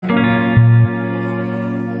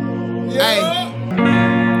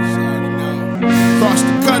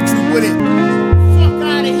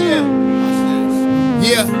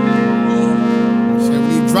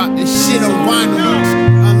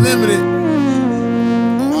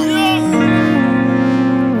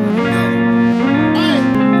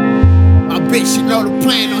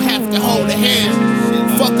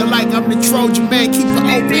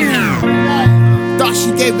she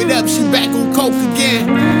gave it up, she back on coke again.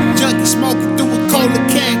 Junkie smoking through a cola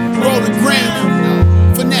can, rolling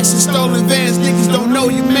grams. Finessing stolen vans, niggas don't know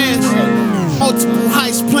your mans. Multiple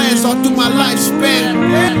heist plans all through my lifespan.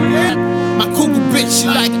 My cougar bitch, she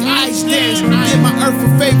like the ice dance. Give my earth a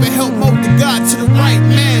favor, help mold the God to the right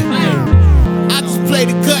man. I just play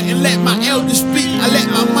the gut and let my elders speak. I let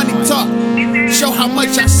my money talk, show how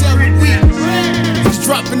much I sell a week. Just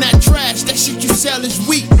dropping that trash, that shit you sell is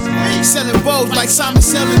weak. Selling Vogues like Simon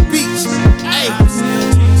selling beats. Ay,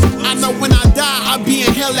 I know when I die, I'll be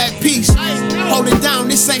in hell at peace. Hold it down,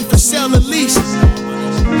 this ain't for sale at least.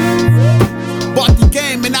 Bought the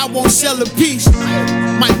game and I won't sell a piece.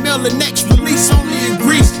 Might mail the next release only in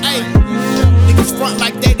Greece. Ay, niggas front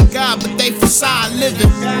like they the God, but they facade living.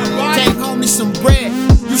 Came home with some bread,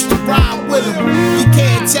 used to ride with him. He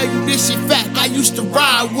can't tell you this shit fact, I used to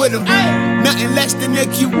ride with him. Nothing less than a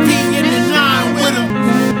QP in the 9 with him.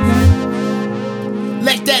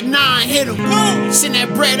 Let that 9 hit him. Send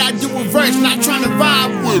that bread, I do a verse, not tryna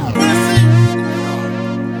vibe with him.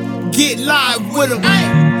 Get live with him.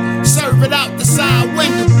 Serve it out the side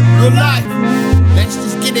window. Real life. Let's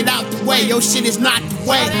just get it out the way. Your shit is not the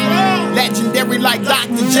way. Legendary like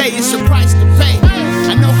Dr. J, it's a price to pay.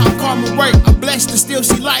 I know how karma work. I'm blessed to still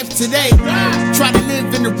see life today. Try to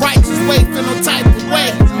live in the righteous way, feel no type of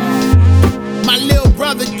way. My little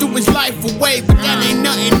brother threw his life away, but that ain't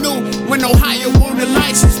nothing new when Ohio on the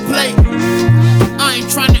license plate. I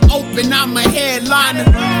ain't tryna open, I'm a headliner.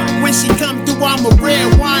 When she come through, I'm a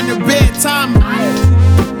red wine, a bedtime.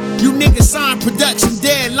 You niggas sign production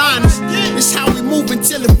deadliners. This how we move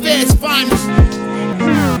until the feds find us.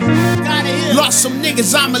 Lost some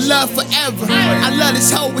niggas I'ma love forever. I love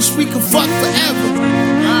this hoe, wish we could fuck forever.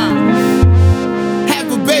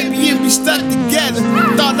 Have a baby and be stuck together.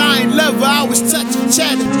 Thought I ain't love her, I was touching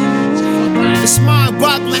cheddar. It's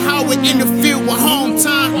mind-boggling how it interfered with home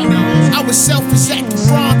time. I was selfish at the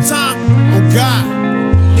wrong time. Oh God,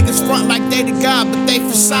 niggas front like they the God, but they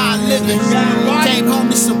facade living. Came home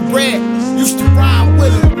with some bread, used to ride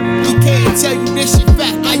with him. He can't tell you this shit